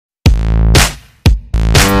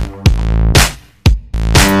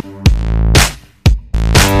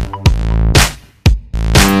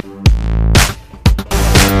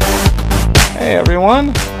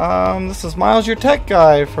everyone. This is Miles, your tech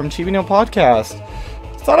guy from Chibi Podcast.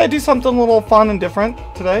 Thought I'd do something a little fun and different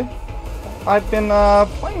today. I've been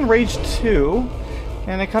playing Rage 2,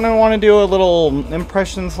 and I kind of want to do a little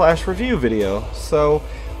impression/review video. So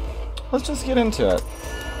let's just get into it.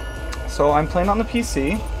 So I'm playing on the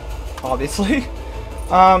PC, obviously.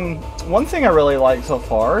 One thing I really like so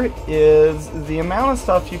far is the amount of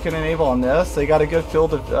stuff you can enable on this. They got a good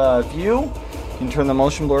field of view. You can turn the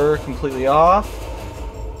motion blur completely off.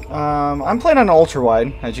 I'm playing on ultra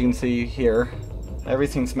wide, as you can see here.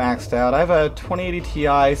 Everything's maxed out. I have a 2080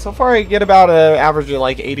 Ti. So far I get about an average of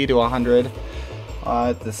like 80 to 100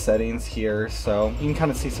 at the settings here. So you can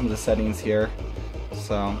kind of see some of the settings here.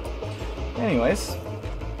 So anyways,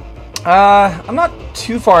 I'm not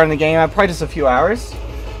too far in the game. I'm probably just a few hours.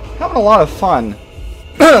 Having a lot of fun.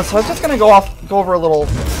 So I was just gonna go over a little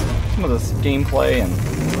some of this gameplay and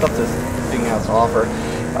stuff this thing has to offer.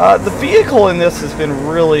 The vehicle in this has been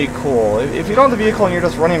really cool. If you don't have the vehicle and you're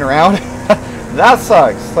just running around, that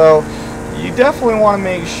sucks. So you definitely want to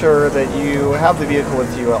make sure that you have the vehicle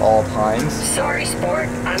with you at all times. Sorry, sport.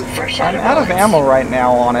 I'm fresh I'm out of ammo right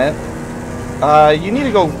now on it. You need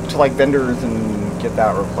to go to like vendors and get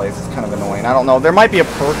that replaced. It's kind of annoying. I don't know. There might be a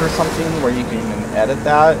perk or something where you can even edit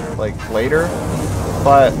that like later,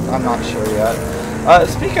 but I'm not sure yet.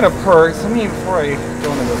 Speaking of perks, before I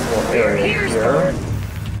go into this little area here,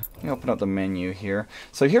 let me open up the menu here.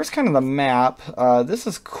 So here's kind of the map. This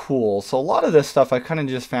is cool. So a lot of this stuff I kind of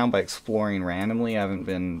just found by exploring randomly. I haven't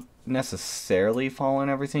been necessarily following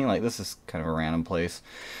everything. Like this is kind of a random place.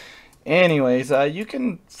 Anyways, you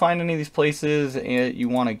can find any of these places you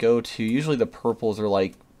want to go to. Usually the purples are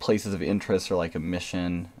like places of interest or like a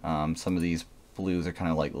mission. Some of these blues are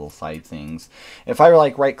kind of like little side things. If I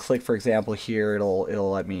like right click, for example, here,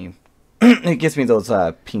 it'll let me it gives me those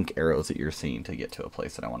pink arrows that you're seeing to get to a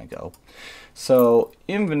place that I want to go. So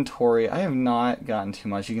inventory, I have not gotten too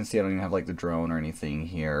much. You can see I don't even have like the drone or anything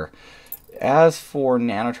here. As for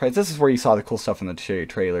nanotrides, this is where you saw the cool stuff in the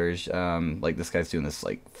trailers. Like this guy's doing this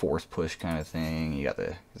like force push kind of thing. You got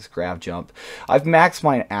this grab jump. I've maxed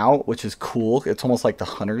mine out, which is cool. It's almost like the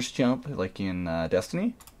hunter's jump, like in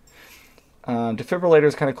Destiny. Defibrillator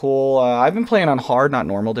is kind of cool. I've been playing on hard, not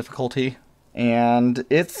normal difficulty, and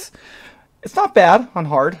it's not bad on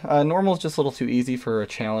hard. Normal is just a little too easy for a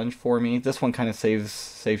challenge for me. This one kind of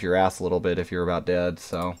saves your ass a little bit if you're about dead.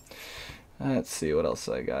 So let's see what else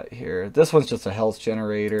I got here. This one's just a health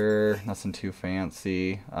generator, nothing too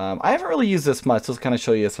fancy. I haven't really used this much. Just kind of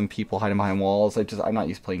show you some people hiding behind walls. I'm not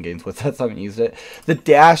used to playing games with that, so I haven't used it. The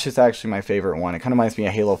dash is actually my favorite one. It kind of reminds me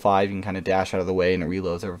of Halo 5. You can kind of dash out of the way and it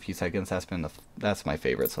reloads every few seconds. That's my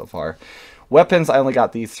favorite so far. Weapons, I only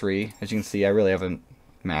got these 3. As you can see, I really haven't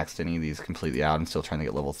maxed any of these completely out. I'm still trying to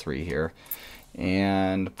get level 3 here.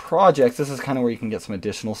 And projects, this is kind of where you can get some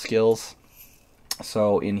additional skills.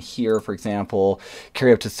 So in here, for example,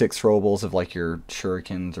 carry up to 6 throwables of like your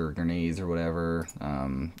shurikens or grenades or whatever.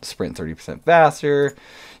 Sprint 30% faster.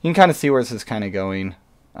 You can kind of see where this is kind of going.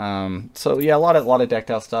 So yeah, a lot of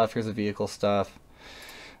decked out stuff. Here's the vehicle stuff.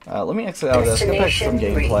 Let me exit out of this. Get back to some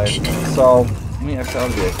gameplay. So let me exit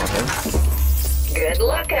out of the vehicle here. Good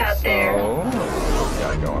luck out there. So what we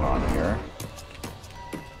got going on here?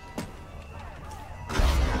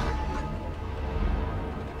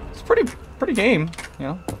 It's pretty game, you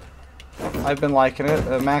know. I've been liking it.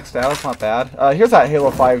 Maxed out, it's not bad. Here's that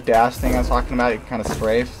Halo 5 dash thing I was talking about. You can kind of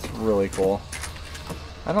strafe. It's really cool.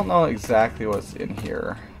 I don't know exactly what's in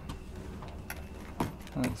here.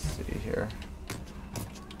 Let's see here.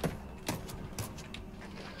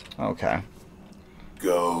 Okay.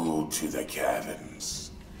 Go to the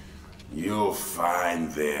caverns. You'll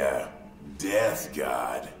find their death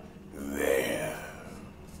god there.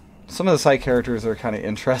 Some of the side characters are kind of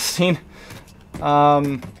interesting.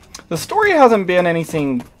 The story hasn't been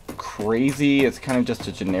anything crazy. It's kind of just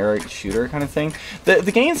a generic shooter kind of thing.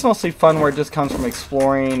 The game's mostly fun where it just comes from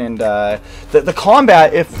exploring, and the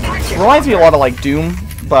combat, it reminds me a lot of like Doom,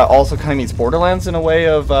 but also kind of meets Borderlands in a way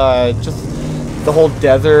of just the whole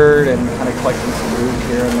desert and kind of collecting some loot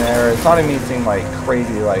here and there. It's not anything like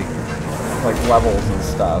crazy like levels and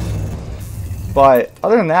stuff. But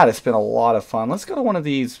other than that, it's been a lot of fun. Let's go to one of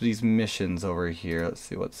these missions over here. Let's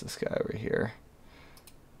see, what's this guy over here?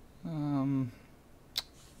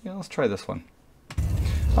 Yeah, let's try this one.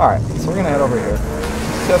 Alright, so we're gonna head over here.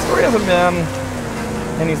 The story hasn't been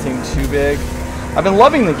anything too big. I've been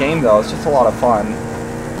loving the game though, it's just a lot of fun.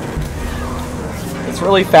 It's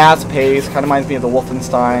really fast paced, kind of reminds me of the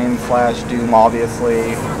Wolfenstein / Doom,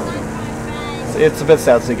 obviously. It's a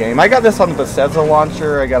Bethesda game. I got this on the Bethesda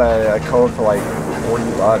launcher. I got a code for like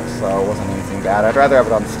 $40, so it wasn't anything bad. I'd rather have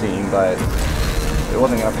it on Steam, but it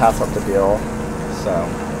wasn't going to pass up the deal, so.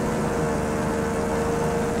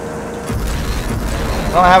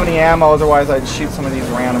 I don't have any ammo, otherwise I'd shoot some of these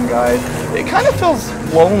random guys. It kind of feels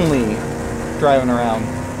lonely driving around,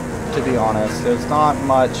 to be honest. There's not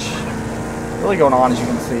much really going on, as you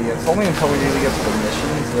can see. It's only until we really get to the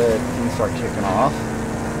missions that things start kicking off,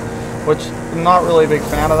 which I'm not really a big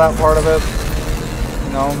fan of that part of it,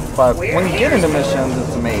 you know, but when you get into missions,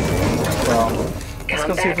 it's amazing. So let's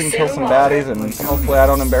go see if we can kill some baddies, and hopefully I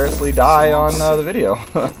don't embarrassingly die on the video.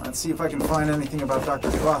 Let's see if I can find anything about Dr.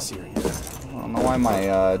 Kvasir here. I don't know why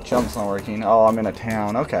my jump's not working. Oh, I'm in a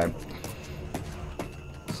town. Okay.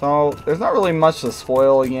 So, there's not really much to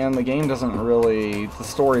spoil again. The game doesn't really... The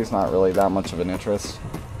story's not really that much of an interest.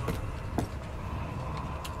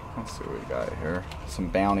 Let's see what we got here. Some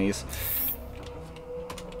bounties.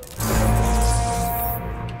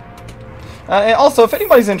 And also, if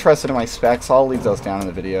anybody's interested in my specs, I'll leave those down in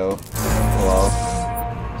the video below.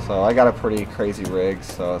 So, I got a pretty crazy rig,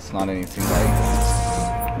 so it's not anything like...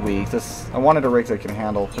 weak. I wanted a rig that can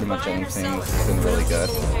handle pretty much anything. It's been really good.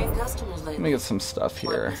 Let me get some stuff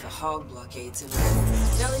here. Hog blockades in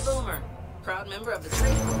Nelly Boomer, proud member of the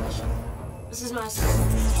trade coalition. This is my son.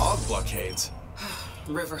 Hog blockades?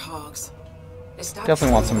 River hogs.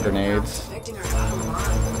 Definitely want some grenades. Affecting our bottom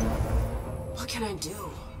line. What can I do?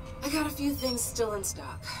 I got a few things still in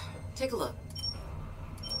stock. Take a look.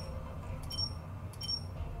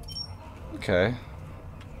 Okay.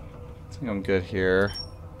 I think I'm good here.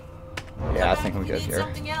 Yeah, I think I'm good here.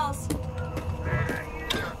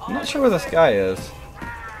 I'm not sure where this guy is.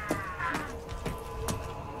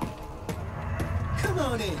 Come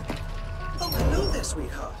on in. Oh, hello there,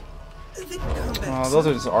 sweetheart. Oh, those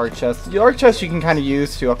are just arc chests. The arc chests you can kind of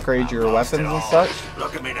use to upgrade your weapons and such.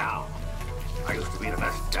 Look at me now. I used to be the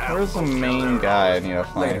best. Where's the main guy I need to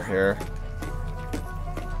find here?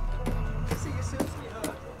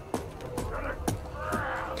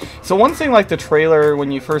 So one thing, like the trailer,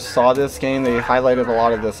 when you first saw this game, they highlighted a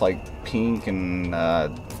lot of this like pink and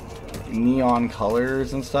neon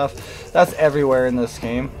colors and stuff. That's everywhere in this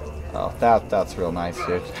game. Oh, that's real nice,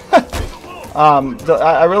 dude.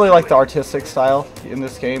 I really like the artistic style in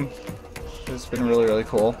this game. It's been really, really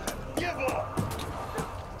cool.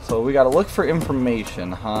 So we gotta look for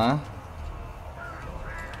information, huh?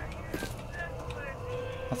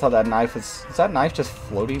 I thought that knife is that knife just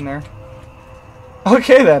floating there?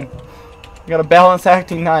 Okay then. We got a balance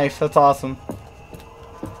acting knife. That's awesome.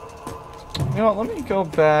 You know what? Let me go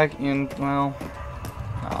back in. Well,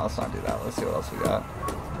 no, let's not do that. Let's see what else we got.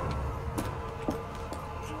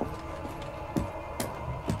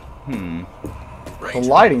 The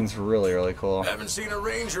lighting's really, really cool. Haven't seen a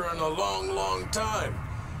ranger in a long, long time.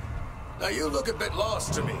 Now you look a bit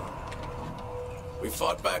lost to me. We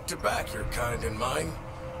fought back to back, your kind and mine,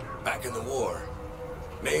 back in the war.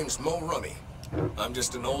 Name's Mo Rummy. I'm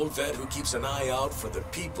just an old vet who keeps an eye out for the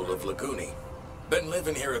people of Laguni. Been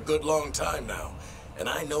living here a good long time now, and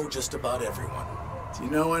I know just about everyone. Do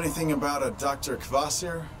you know anything about a Dr.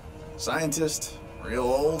 Kvasir? Scientist? Real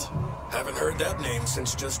old? Haven't heard that name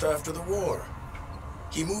since just after the war.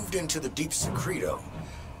 He moved into the deep secreto,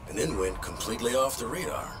 and then went completely off the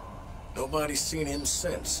radar. Nobody's seen him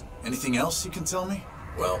since. Anything else you can tell me?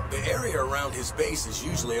 Well, the area around his base is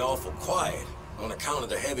usually awful quiet on account of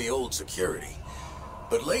the heavy old security.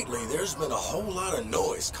 But lately, there's been a whole lot of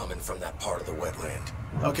noise coming from that part of the wetland.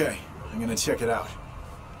 Okay, I'm gonna check it out.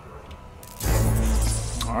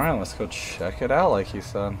 Alright, let's go check it out, like you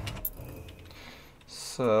said.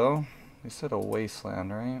 So, you said a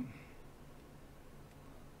wasteland, right?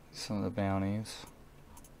 Some of the bounties.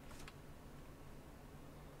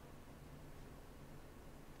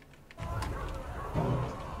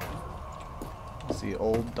 See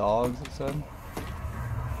old dogs, it said.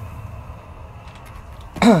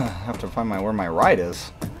 I have to find where my ride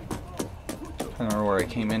is. I don't remember where I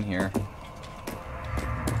came in here.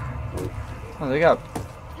 Oh, they got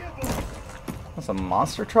some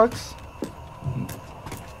monster trucks.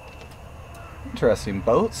 Interesting.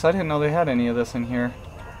 Boats? I didn't know they had any of this in here.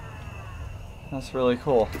 That's really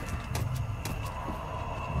cool.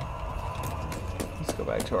 Let's go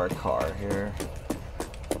back to our car here.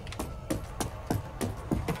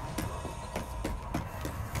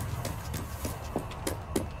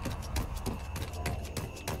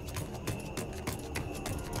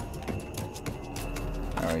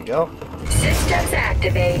 There we go. Systems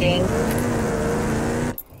activating.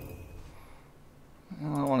 I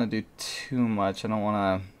don't want to do too much. I don't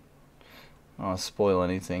want to spoil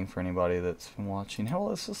anything for anybody that's been watching. Hell,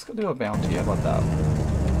 let's just go do a bounty. How about that?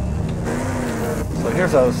 So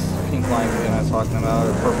here's those pink lines again I was talking about,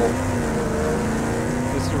 or purple.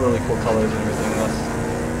 There's some really cool colors and everything in this.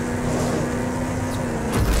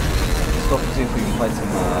 Let's go see if we can fight some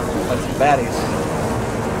baddies.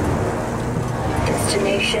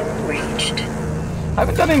 Destination reached. I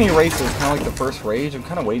haven't done any races, kind of like the first rage. I'm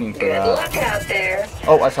kind of waiting for Good that. luck out there.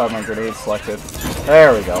 Oh, I saw my grenade selected.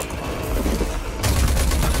 There we go.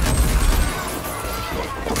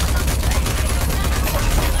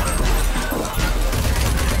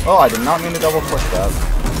 Oh, I did not mean to double click that.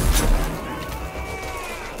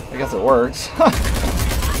 I guess it works.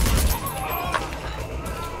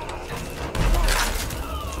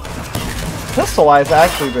 Pistol I've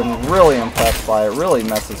actually been really impressed by. It really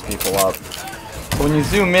messes people up. So when you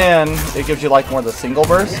zoom in, it gives you like more of the single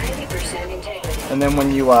burst. 90% integrity. And then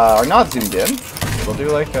when you are not zoomed in, it'll do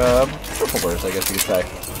like a triple burst, I guess you could say.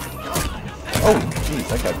 Oh, jeez,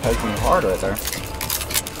 that guy pegged me hard right there.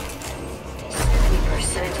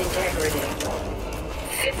 70% integrity.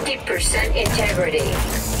 50% integrity.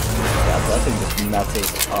 Yeah, that thing just messes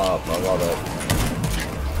up. I love it.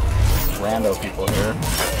 Rando people here.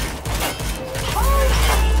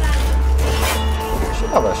 Should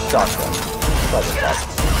have a shotgun.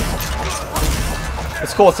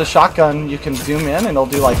 It's cool, it's a shotgun. You can zoom in and it'll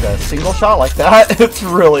do like a single shot like that. It's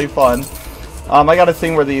really fun. I got a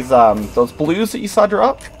thing where these those blues that you saw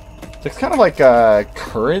drop, it's kind of like a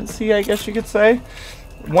currency, I guess you could say.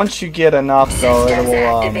 Once you get enough, though, it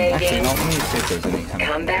will actually, no, let me see if there's any kind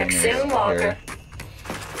Come of back thing soon, Walker. here.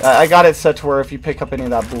 I got it set to where if you pick up any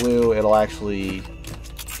of that blue, it'll actually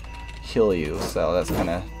heal you. So that's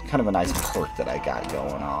kind of a nice perk that I got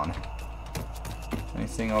going on.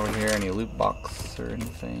 Anything over here? Any loot box or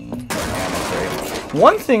anything?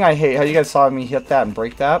 One thing I hate, how you guys saw me hit that and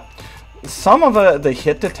break that. Some of the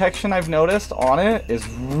hit detection I've noticed on it is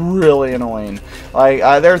really annoying. Like,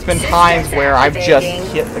 there's been times where I've just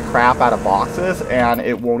hit the crap out of boxes and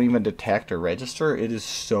it won't even detect or register. It is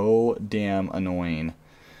so damn annoying.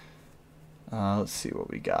 Let's see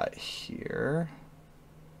what we got here.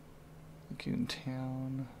 Lagoon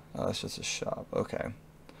Town. Oh, that's just a shop. Okay.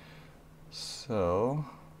 So,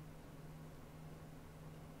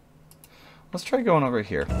 let's try going over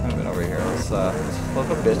here. I haven't been over here. Let's flip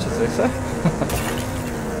a bitch, as they say.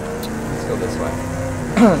 Let's go this way.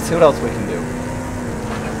 Let's see what else we can do.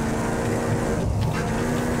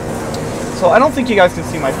 So I don't think you guys can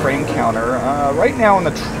see my frame counter. Right now in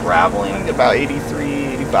the traveling, about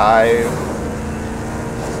 83, 85.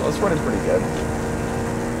 So it's running pretty good.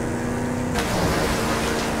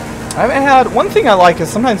 I haven't had, one thing I like is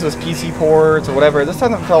sometimes with PC ports or whatever, this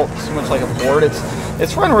hasn't felt too much like a port.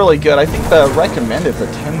 It's run really good. I think the recommended is a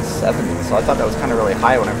 1070, so I thought that was kind of really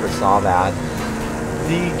high when I first saw that.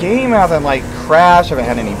 The game hasn't like crashed, I haven't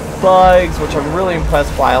had any bugs, which I'm really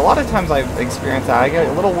impressed by. A lot of times I've experienced that. I get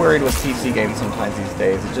a little worried with PC games sometimes these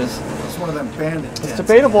days. It's one of them bandit. It's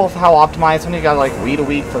debatable how optimized. When you got like week to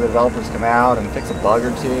week for the developers to come out and fix a bug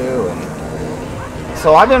or two, and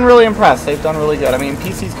so I've been really impressed. They've done really good. I mean,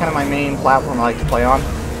 PC is kind of my main platform I like to play on.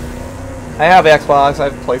 I have Xbox, I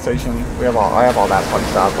have PlayStation. I have all that fun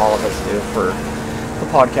stuff. All of us do for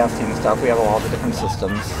the podcasting and stuff. We have all the different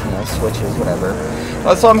systems, you know, switches, whatever.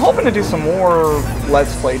 So I'm hoping to do some more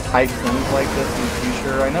Let's Play type things like this in the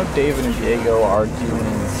future. I know David and Diego are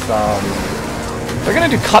doing some. They're gonna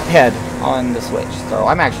do Cuphead on the Switch, so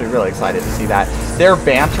I'm actually really excited to see that. Their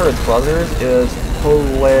banter as brothers is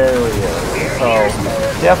hilarious. So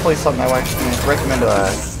definitely something I recommend to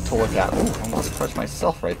look at. Ooh, I almost crushed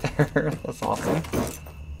myself right there. That's awesome.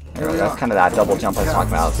 There we go. That's kind of that double jump I was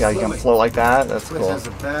talking about. See how you can float like that? That's cool. Has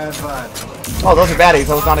a bad vibe. Oh, those are baddies.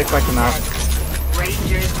 I was not expecting that.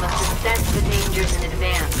 Rangers must assess the dangers in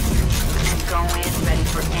advance and go in ready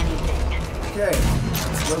for anything. Okay,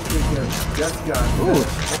 let's locate their death gun. Ooh, I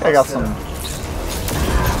think I got some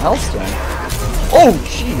Hellstone. Oh,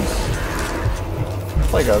 jeez.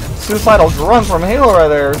 It's like a suicidal grunt from Halo right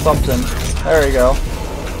there or something. There you go.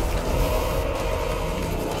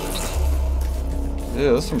 Ew,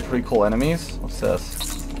 those are some pretty cool enemies. What's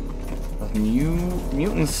this? A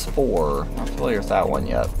mutant spore. Not familiar with that one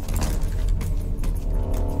yet.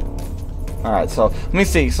 Alright, so let me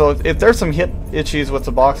see. So if there's some hit issues with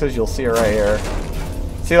the boxes, you'll see it right here.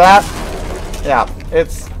 See that? Yeah,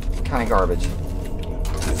 it's kind of garbage.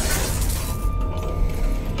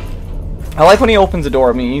 I like when he opens the door.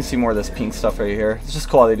 I mean, you see more of this pink stuff right here. It's just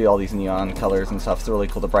cool how they do all these neon colors and stuff. It's really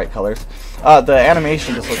cool, the bright colors. The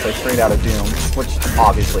animation just looks like straight out of Doom, which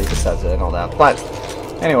obviously it says it and all that. But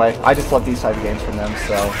anyway, I just love these type of games from them,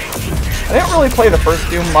 so. I didn't really play the first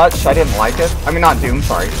Doom much. I didn't like it. I mean, not Doom,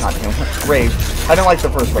 sorry, not Doom. Rage. I didn't like the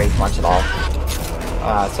first Rage much at all.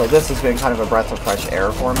 So this has been kind of a breath of fresh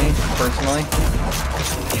air for me, personally.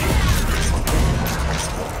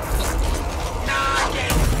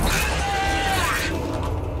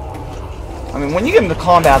 I mean, when you get into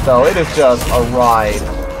combat, though, it is just a ride.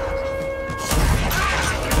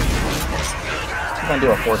 I'm gonna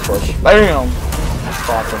do a force push. Bam! That's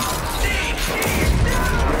awesome.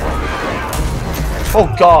 Oh,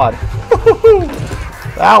 God.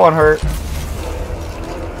 That one hurt.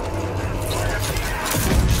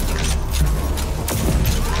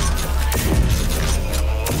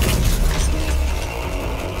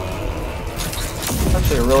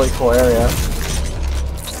 Actually a really cool area.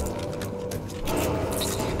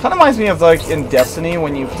 Kind of reminds me of like in Destiny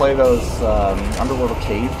when you play those underworld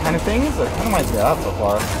cave kind of things. It kind of reminds me of that so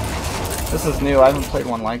far. This is new. I haven't played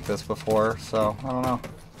one like this before, so I don't know.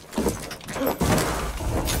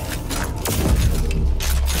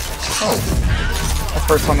 Oh, the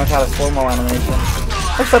first time I've had a slow-mo animation.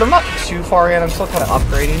 Like I said, I'm not too far in. I'm still kind of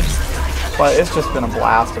upgrading, but it's just been a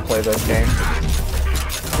blast to play this game.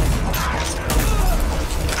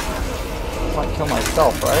 Might kill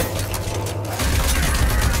myself, right?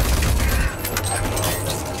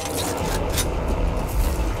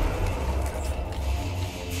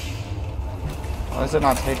 Why is it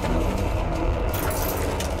not taking it?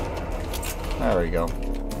 There we go.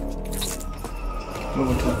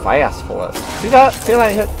 Moving too fast for us. See that? See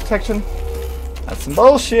that hit detection? That's some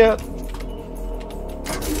bullshit.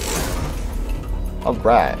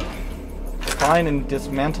 Alright. Find and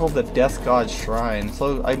dismantle the Death God's shrine.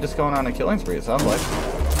 So I'm just going on a killing spree, it sounds like.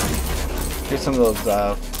 Here's some of those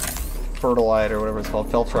fertilite or whatever it's called,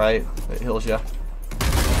 feltrite that heals you.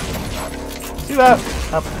 See that?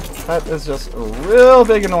 That is just a real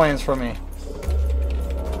big annoyance for me.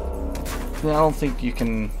 Yeah, I don't think you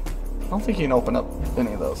can open up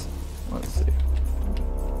any of those. Let's see.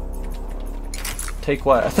 Take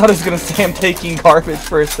what? I thought I was gonna say I'm taking garbage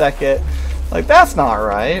for a second. Like, that's not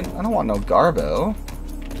right. I don't want no garbo.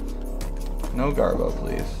 No garbo,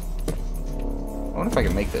 please. I wonder if I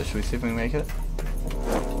can make this. Should we see if we can make it?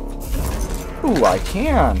 Ooh, I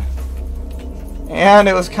can. And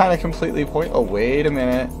it was kind of completely point. Oh, wait a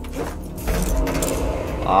minute.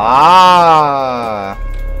 Ah!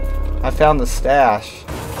 I found the stash.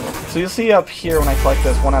 So you'll see up here when I collect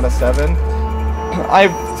this 1 out of 7.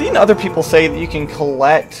 I've seen other people say that you can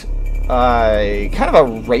collect kind of a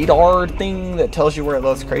radar thing that tells you where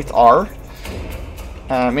those crates are.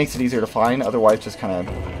 It makes it easier to find. Otherwise, just kind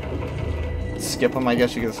of skip them, I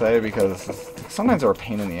guess you could say, because sometimes they're a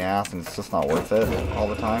pain in the ass and it's just not worth it all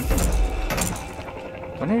the time.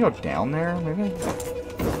 Do I need to go down there, maybe?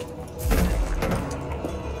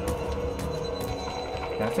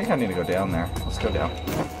 Yeah, I think I need to go down there. Let's go down.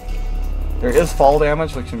 There is fall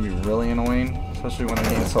damage, which can be really annoying, especially when the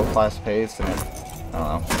game is so fast-paced and it, I don't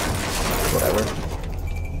know, whatever.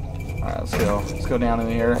 Alright, let's go. Let's go down in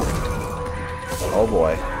here. Oh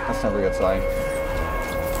boy, that's never a good sign.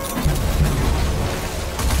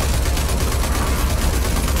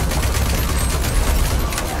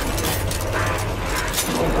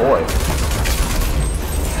 Oh boy.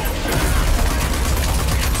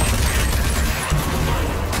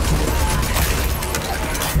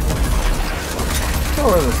 Get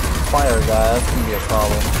over this fire guy, that's gonna be a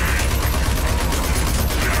problem.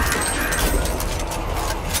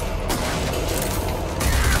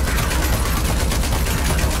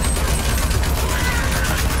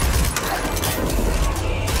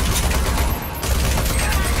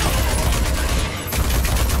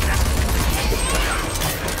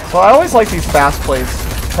 So I always like these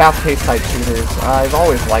fast-paced type shooters. I've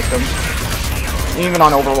always liked them. Even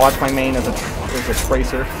on Overwatch, my main is a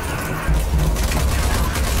tracer.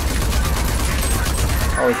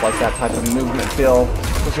 I always like that type of movement feel,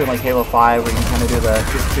 especially in like Halo 5 where you can kind of do the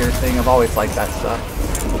disappear thing. I've always liked that stuff.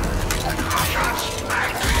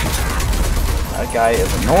 That guy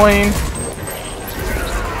is annoying.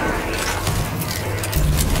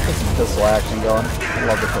 Get some pistol action going. I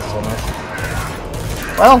love the pistol in this.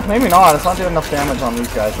 Well, maybe not. It's not doing enough damage on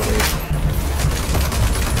these guys at least.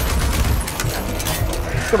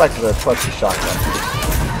 Let's go back to the clutchy shotgun.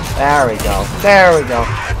 There we go. There we go.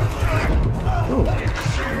 Ooh.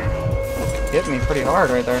 Hit me pretty hard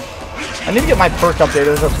right there. I need to get my perk updated.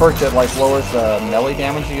 There's a perk that like lowers the melee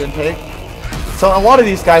damage you can take. So a lot of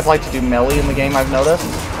these guys like to do melee in the game, I've noticed.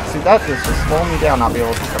 See, that is just slowing me down not being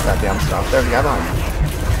able to pick up that damn stuff. There's the guy behind me.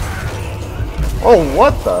 Oh,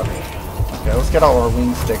 what the? Okay, let's get our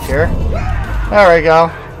wing stick here. There we go.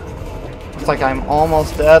 Looks like I'm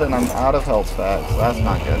almost dead and I'm out of health fat, so that's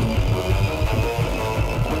not good.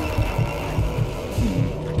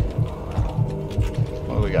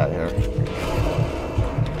 What do we got here?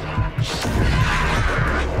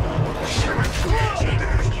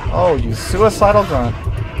 Oh, you suicidal grunt.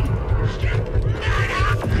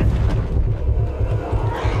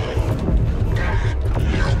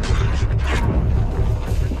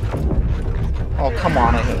 come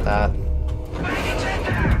on, I hit that.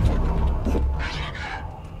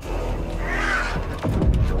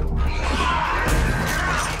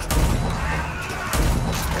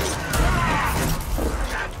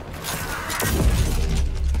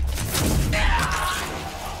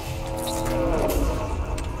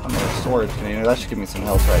 Storage container. That should give me some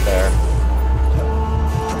health right there.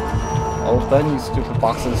 Oh, Ben, you stupid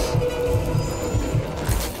boxes.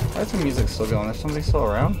 Why is the music still going? Is somebody still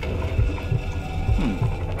around?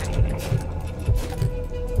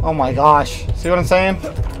 Oh my gosh. See what I'm saying?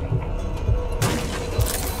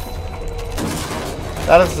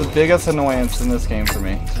 That is the biggest annoyance in this game for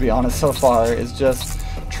me, to be honest, so far, is just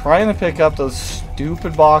trying to pick up those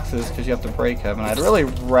stupid boxes because you have to break them, and I'd really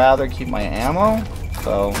rather keep my ammo,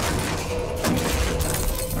 so I'm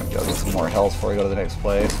gonna go get some more health before we go to the next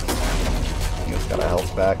place. I just got our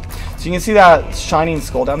health back. So you can see that shining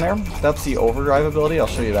skull down there, that's the overdrive ability. I'll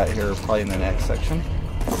show you that here probably in the next section.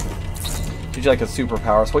 Gives you like a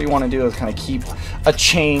superpower, so what you want to do is kind of keep a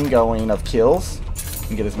chain going of kills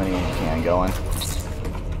and get as many as you can going.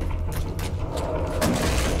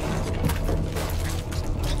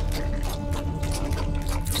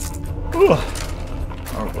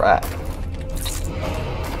 Alright.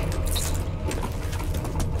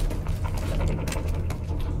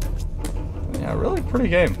 Yeah, really pretty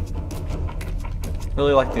game.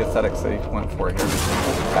 Really like the aesthetics they went for here.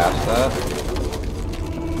 Patch that.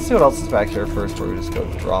 Let's see what else is back here first before we just go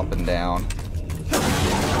dropping down.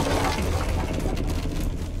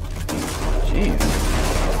 Jeez.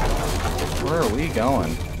 Where are we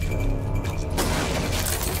going?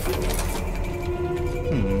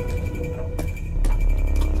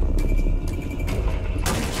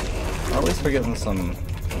 At least we're getting some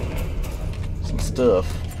stuff.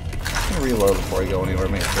 I'm gonna reload before I go anywhere,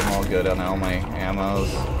 make sure I'm all good on all my ammos.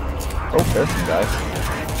 Oh, there's some guys.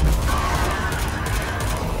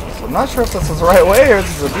 So I'm not sure if this is the right way or if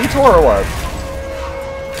this is a detour or what.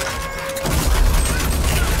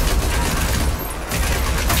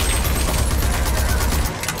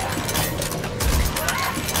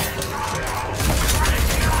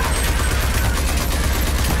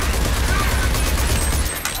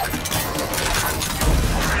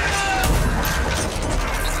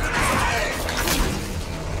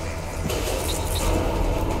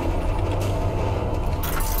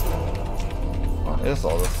 Is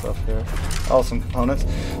all this stuff here? Oh, some components.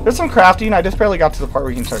 There's some crafting. I just barely got to the part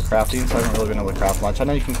where you can start crafting, so I haven't really been able to craft much. I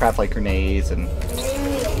know you can craft like grenades and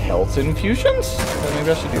health infusions. So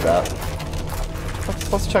maybe I should do that.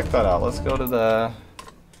 Let's check that out. Let's go to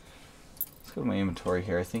my inventory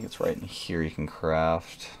here. I think it's right in here. You can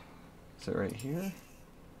craft. Is it right here?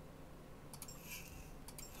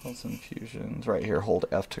 Health infusions. Right here. Hold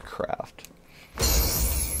F to craft.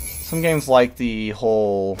 Some games like the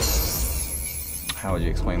whole. How would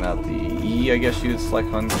you explain that? The E, I guess you would select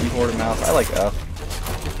on keyboard and mouse. I like F.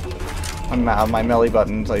 On my melee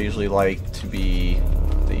buttons, I usually like to be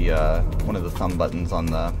the one of the thumb buttons on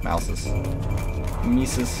the mouses.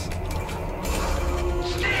 Mises.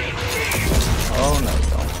 Oh no, you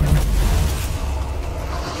don't.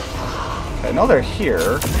 Okay, I know they're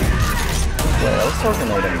here. Wait, let's throw a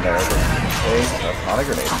grenade in there. Okay, that's not a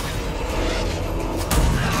grenade.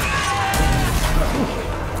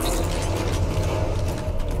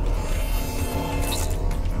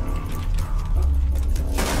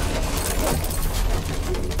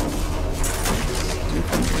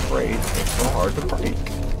 It's so hard to break.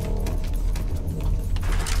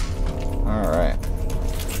 Alright.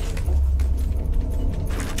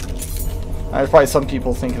 There's probably some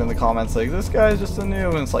people thinking in the comments like, this guy's just a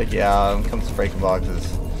noob, and it's like, yeah, when it comes to breaking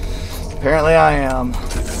boxes. Apparently I am.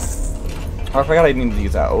 Oh, I forgot I needed to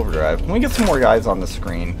use that overdrive. Can we get some more guys on the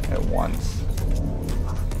screen at once?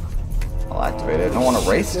 I'll activate it. I don't want to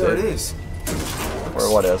race it. There it is.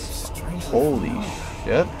 Or what is? Holy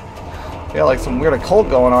shit. Yeah, like some weird occult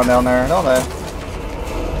going on down there, don't they? I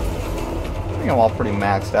think I'm all pretty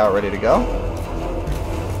maxed out, ready to go.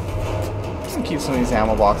 Just gonna keep some of these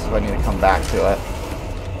ammo boxes if I need to come back to it.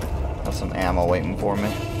 Have some ammo waiting for me.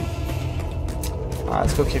 Alright,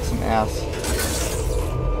 let's go kick some ass.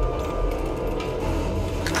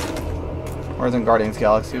 Whereas in Guardians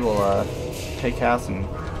Galaxy, we'll take ass and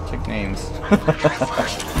kick names.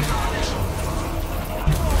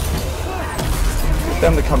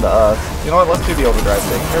 Them to come to us. You know what? Let's do the overdrive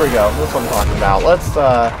thing. Here we go. That's what I'm talking about. Let's,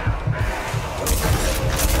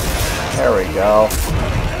 there we go.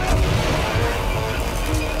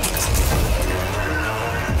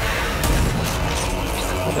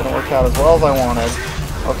 That didn't work out as well as I wanted.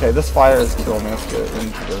 Okay, this fire is killing me. Let's get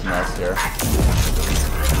into this mess here.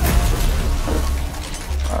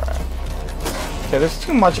 Alright. Okay, there's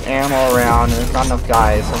too much ammo around and there's not enough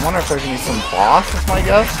guys. I wonder if there's gonna be some boss, is my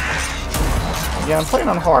guess. Yeah, I'm playing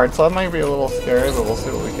on hard, so that might be a little scary, but we'll see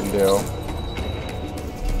what we can do.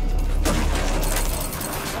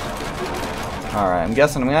 Alright, I'm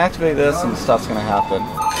guessing I'm gonna activate this and stuff's gonna happen.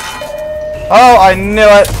 Oh, I knew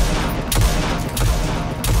it!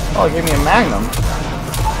 Oh, it gave me a magnum.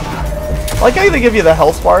 I like how they give you the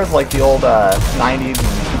health bars like the old 90s and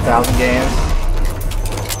 2000 games.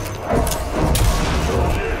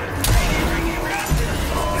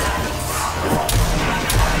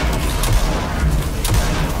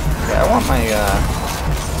 Okay, I want my,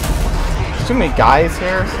 there's too many guys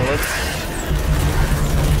here, so let's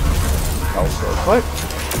go real quick.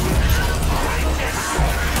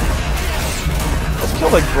 Let's kill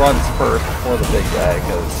the grunts first before the big guy,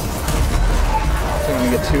 because I think I'm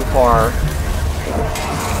gonna get too far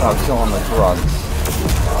without killing the grunts.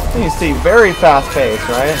 And you see, very fast pace,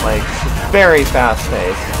 right? Like, very fast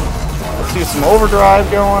pace. Let's do some overdrive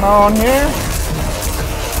going on here.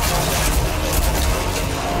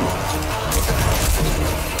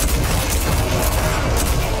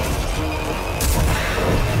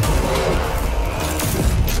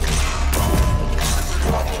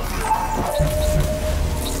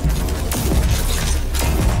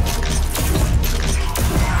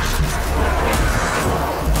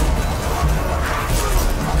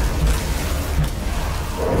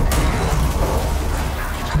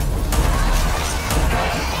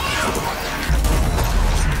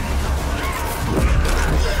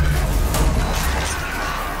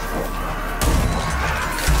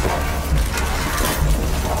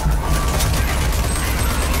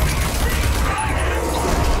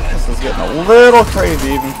 Getting a little crazy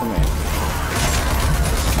even for me.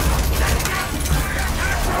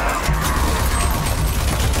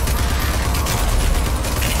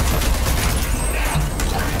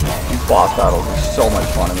 These boss battles are so much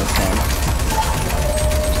fun in this game.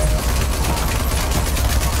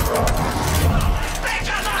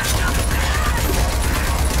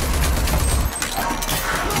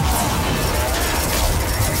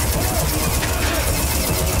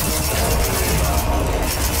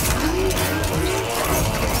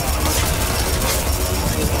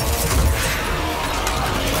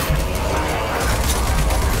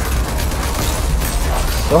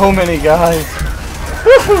 So many guys.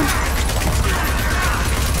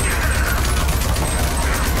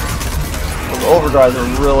 Those overdrives are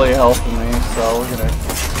really helping me, so we're gonna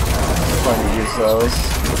try to use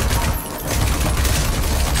those.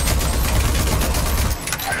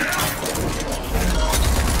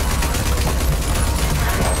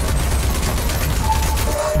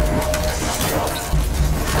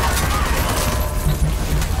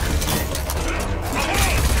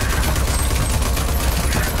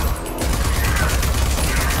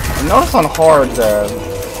 Notice on hard that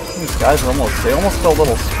these guys are almost feel a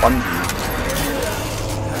little spongy.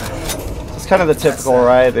 It's kind of the typical,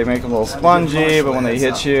 right? They make them a little spongy, but when they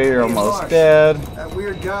hit you, you're almost dead. That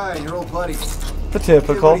weird guy, your old buddy. The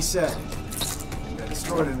typical. What he said. I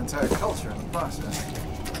destroyed an entire culture in the process.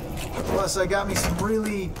 Plus, I got me some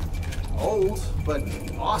really old but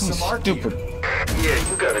awesome art. Stupid. Yeah,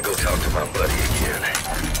 you gotta go talk to my buddy again.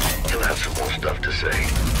 He'll have some more stuff to say.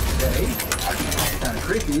 Okay. Kind of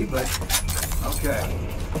creepy, but okay.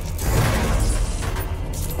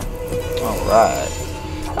 Alright.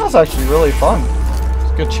 That was actually really fun.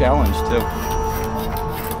 It's a good challenge, too.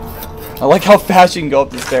 I like how fast you can go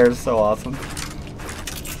up the stairs. So awesome.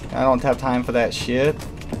 I don't have time for that shit.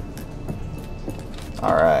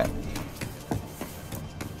 Alright.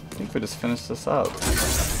 I think we just finished this up.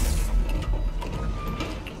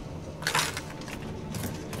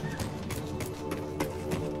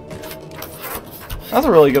 That was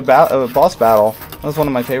a really good boss battle. That was one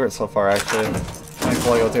of my favorites so far, actually.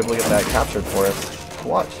 Thankfully, I was able to get that captured for us to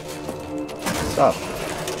watch. Stop.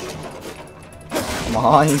 Come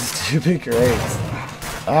on, you stupid grapes.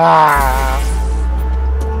 Ah!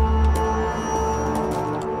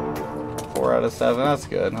 4 out of 7, that's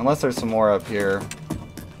good. Unless there's some more up here.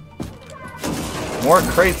 More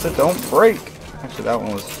crates that don't break. Actually, that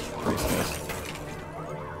one was pretty smooth.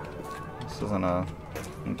 This isn't a...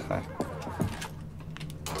 Okay.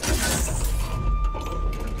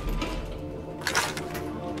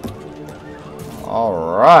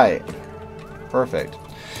 Alright. Perfect.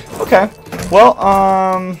 Okay. Well,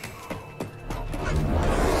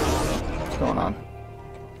 what's going on?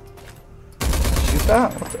 Shoot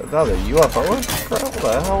that? What the, that was a UFO? Crap, what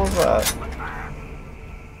the hell was that?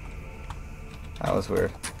 That was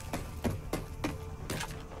weird.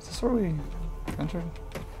 Is this where we entered?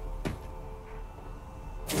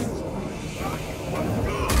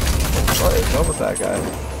 What? What was that guy?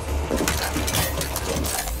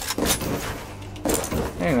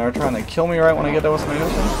 Dang, they're trying to kill me right when I get done with my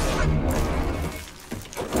mission.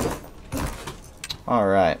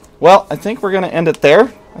 Alright. Well, I think we're going to end it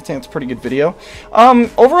there. I think it's a pretty good video.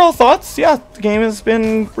 Overall thoughts, yeah, the game has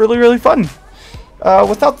been really, really fun.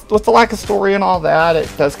 With the lack of story and all that, it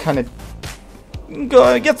does kind of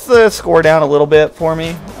gets the score down a little bit for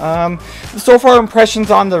me. So far,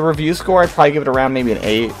 impressions on the review score, I'd probably give it around maybe an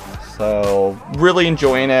 8. So, really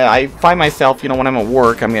enjoying it. I find myself, you know, when I'm at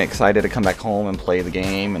work, I'm excited to come back home and play the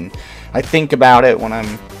game, and I think about it when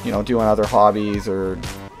I'm, you know, doing other hobbies or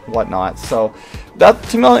whatnot. So, that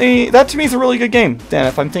to me is a really good game, then,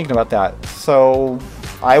 if I'm thinking about that. So,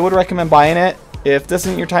 I would recommend buying it. If this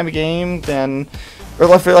isn't your type of game, then,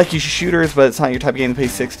 or if you like shooters, but it's not your type of game to pay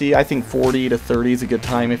 $60, I think $40 to $30 is a good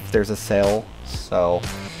time if there's a sale. So,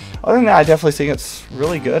 other than that, I definitely think it's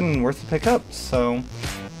really good and worth the pickup. So,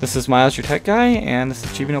 this is Miles, your tech guy, and this is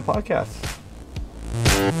Chibi Podcast.